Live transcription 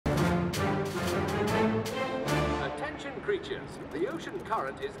creatures. The ocean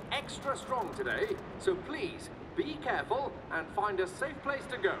current is extra strong today, so please be careful and find a safe place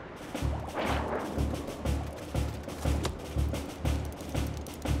to go.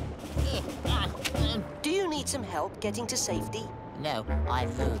 Do you need some help getting to safety? No, I'm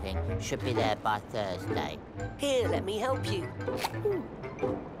moving. Should be there by Thursday. Here, let me help you.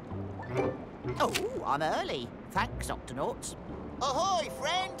 Oh, I'm early. Thanks, Octonauts. Ahoy,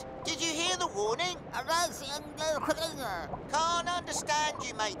 friend! Did you hear the warning? Can't understand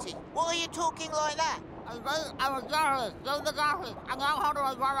you, matey. Why are you talking like that?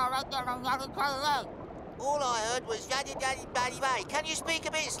 All I heard was yaddy daddy baddy bay. Can you speak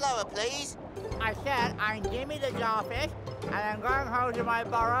a bit slower, please? I said I'm Jimmy the jawfish, and I'm going home to my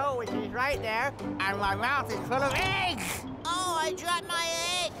burrow, which is right there, and my mouth is full of eggs! Oh, I dropped my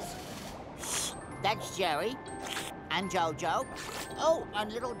eggs! That's Jerry. And Jojo. Oh,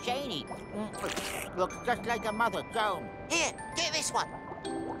 and little Janie. Looks just like a mother, Joan. Here, get this one.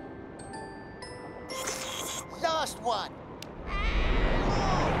 Last one.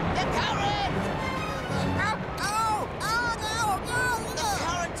 The current! The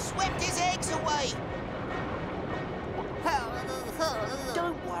current swept his eggs away.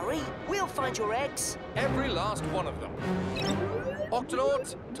 Don't worry, we'll find your eggs. Every last one of them.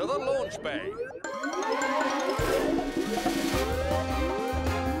 Octonauts, to the launch bay.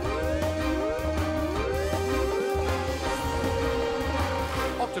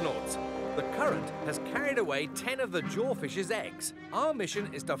 Octonauts, the current has carried away 10 of the jawfish's eggs. Our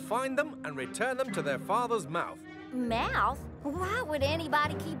mission is to find them and return them to their father's mouth. Mouth? Why would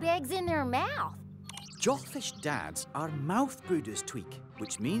anybody keep eggs in their mouth? Jawfish dads are mouth brooders, Tweak,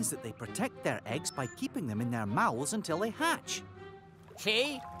 which means that they protect their eggs by keeping them in their mouths until they hatch.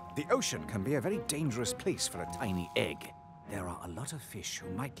 See? The ocean can be a very dangerous place for a tiny egg. There are a lot of fish who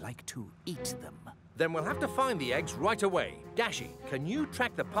might like to eat them. Then we'll have to find the eggs right away. Dashi, can you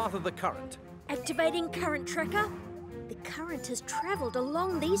track the path of the current? Activating current tracker. The current has travelled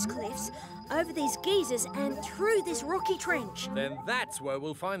along these cliffs, over these geysers and through this rocky trench. Then that's where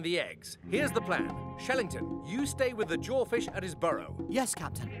we'll find the eggs. Here's the plan. Shellington, you stay with the jawfish at his burrow. Yes,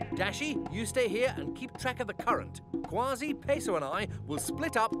 Captain. Dashi, you stay here and keep track of the current. Kwazii, Peso and I will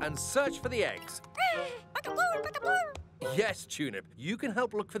split up and search for the eggs. Yes, Tunip, you can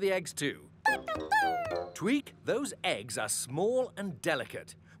help look for the eggs too. Tweak, those eggs are small and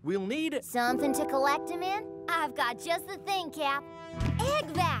delicate. We'll need... Something to collect them in? I've got just the thing, Cap. Egg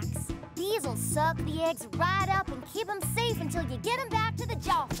vacs! These will suck the eggs right up and keep them safe until you get them back to the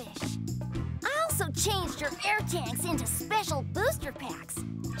jawfish. I also changed your air tanks into special booster packs.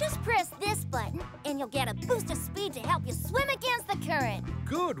 Just press this button and you'll get a boost of speed to help you swim against the current.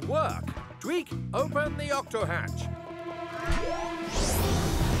 Good work. Tweak, open the octo hatch.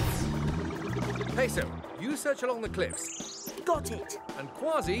 Peso, you search along the cliffs. Got it. And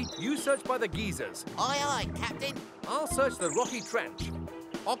Kwazii, you search by the geysers. Aye, aye, Captain. I'll search the rocky trench.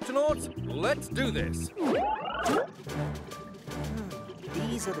 Octonauts, let's do this.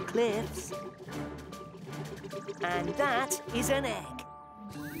 These are the cliffs. And that is an egg.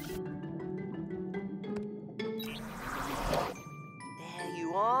 There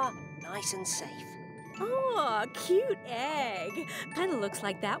you are, nice and safe. Oh, cute egg. Kind of looks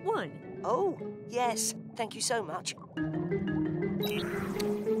like that one. Oh, yes, thank you so much.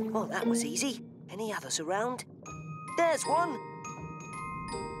 Well, that was easy. Any others around? There's one.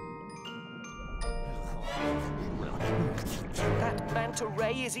 That manta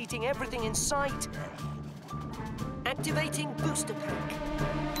ray is eating everything in sight. Activating booster pack.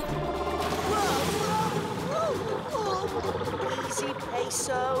 Whoa! Easy,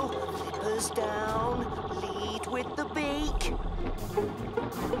 Peso. Flippers down. Lead with the beak.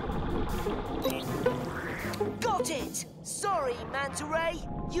 Got it! Sorry, manta ray.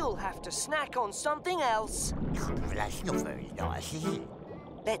 You'll have to snack on something else. That's not very nice, is it?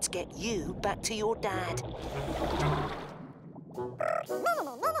 Let's get you back to your dad.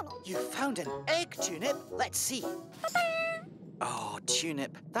 You found an egg, Tunip. Let's see. Oh,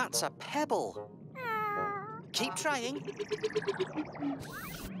 Tunip, that's a pebble. Keep trying.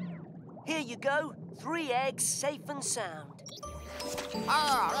 Here you go. 3 eggs, safe and sound.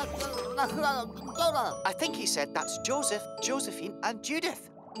 I think he said that's Joseph, Josephine, and Judith.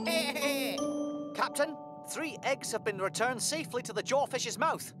 Captain, 3 eggs have been returned safely to the jawfish's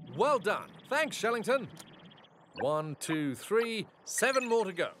mouth. Well done. Thanks, Shellington. 1, 2, 3, 7 more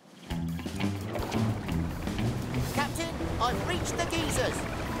to go. Captain, I've reached the geysers.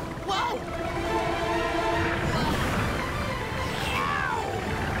 Whoa!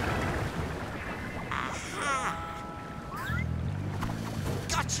 Aha!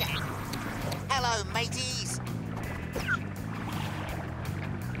 Gotcha! Hello, mateys.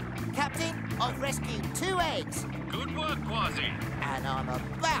 I've rescued 2 eggs. Good work, Kwazii. And I'm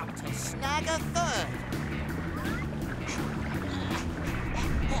about to snag a 3rd.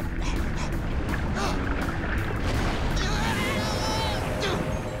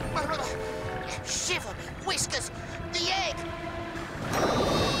 Shiver me whiskers! The egg!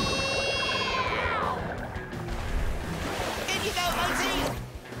 In you go, Ozzy!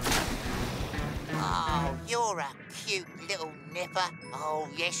 Oh, you're a cute little nipper. Oh,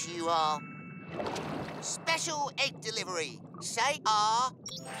 yes, you are. Special egg delivery. Say R.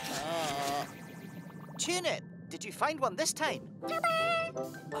 Tunip, did you find one this time?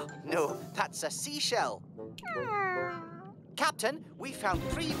 Oh, no, that's a seashell. Captain, we found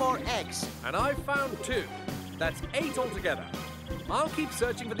 3 more eggs. And I found 2. That's 8 altogether. I'll keep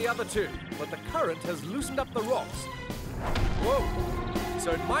searching for the other 2, but the current has loosened up the rocks. Whoa!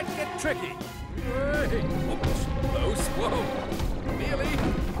 So it might get tricky. Hey. Oops. Close. Whoa! Nearly.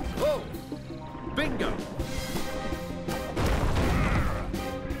 Whoa! Bingo!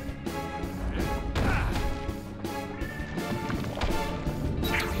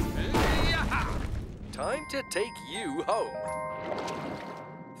 Time to take you home.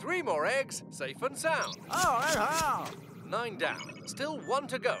 3 more eggs, safe and sound. Oh, 9 down. Still 1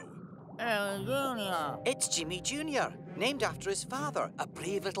 to go. Junior. It's Jimmy Jr., named after his father, a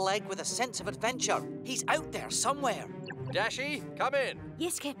brave little egg with a sense of adventure. He's out there somewhere. Dashi, come in.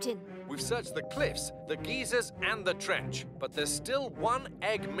 Yes, Captain. We've searched the cliffs, the geysers, and the trench, but there's still 1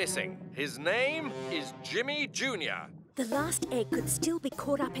 egg missing. His name is Jimmy Jr. The last egg could still be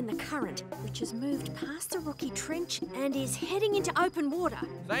caught up in the current, which has moved past the rocky trench and is heading into open water.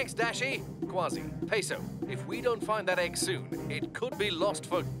 Thanks, Dashi. Kwazii, Peso, if we don't find that egg soon, it could be lost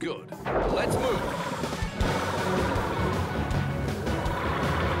for good. Let's move.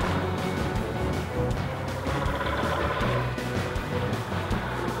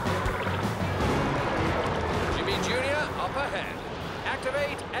 Jimmy Jr. up ahead.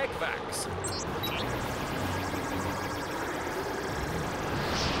 Activate egg vacs.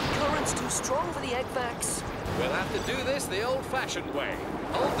 Current's too strong for the egg vacs. We'll have to do this the old-fashioned way.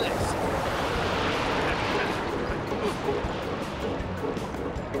 Hold this.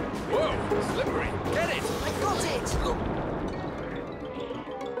 Whoa, slippery. Get it. I got it.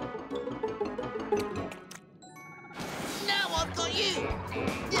 Now I've got you!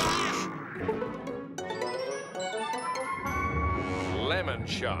 Ah! Lemon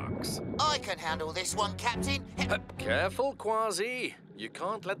sharks. I can handle this one, Captain. Careful, Kwazii. You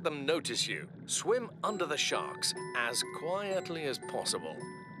can't let them notice you. Swim under the sharks as quietly as possible.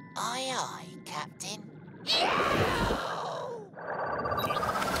 Aye, aye, Captain.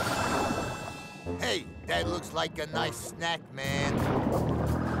 Hey, that looks like a nice snack, man.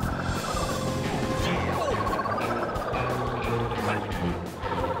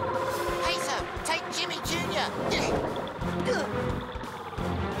 Peso, take Jimmy Jr.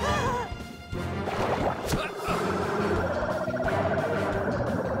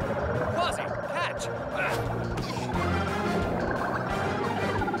 Kwazii, catch!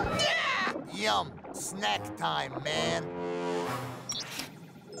 Yum, snack time, man.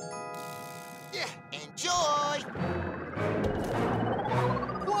 Enjoy!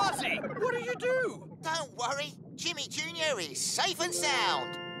 Kwazii, what did you do? Don't worry, Jimmy Jr. is safe and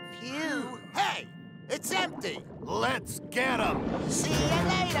sound. Phew. Hey, it's empty. Let's get him. See you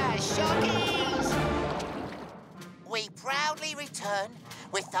later, Shoggies! We proudly return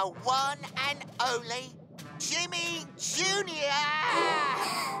with the one and only Jimmy Jr.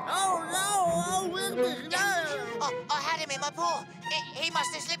 Oh, no! Oh, no! I had him in my paw. He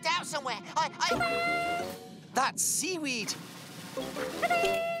must have slipped out somewhere. That's seaweed.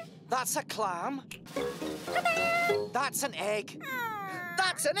 That's a clam. That's an egg.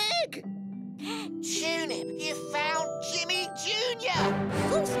 That's an egg! Tunip, you found Jimmy Jr.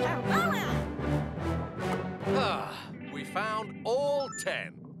 We found all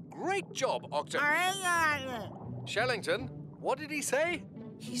 10. Great job, Octopus. Shellington, what did he say?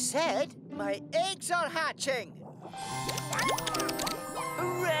 He said, my eggs are hatching.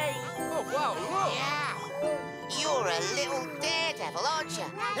 Hooray! Oh, wow, look! Yeah. You're a little daredevil, aren't you?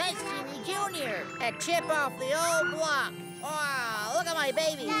 That's Jimmy Jr., a chip off the old block. Wow, look at my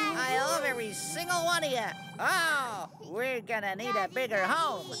babies. I love every single one of you. Oh, we're gonna need a bigger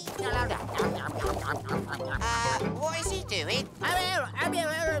home. What is he doing?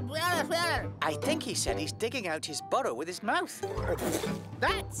 I think he said he's digging out his burrow with his mouth.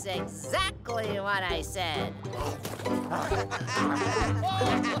 That's exactly what I said.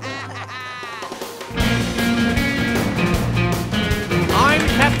 I'm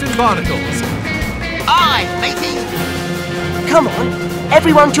Captain Barnacles. Aye, matey! Come on,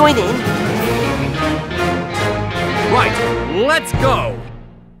 everyone join in. Let's go!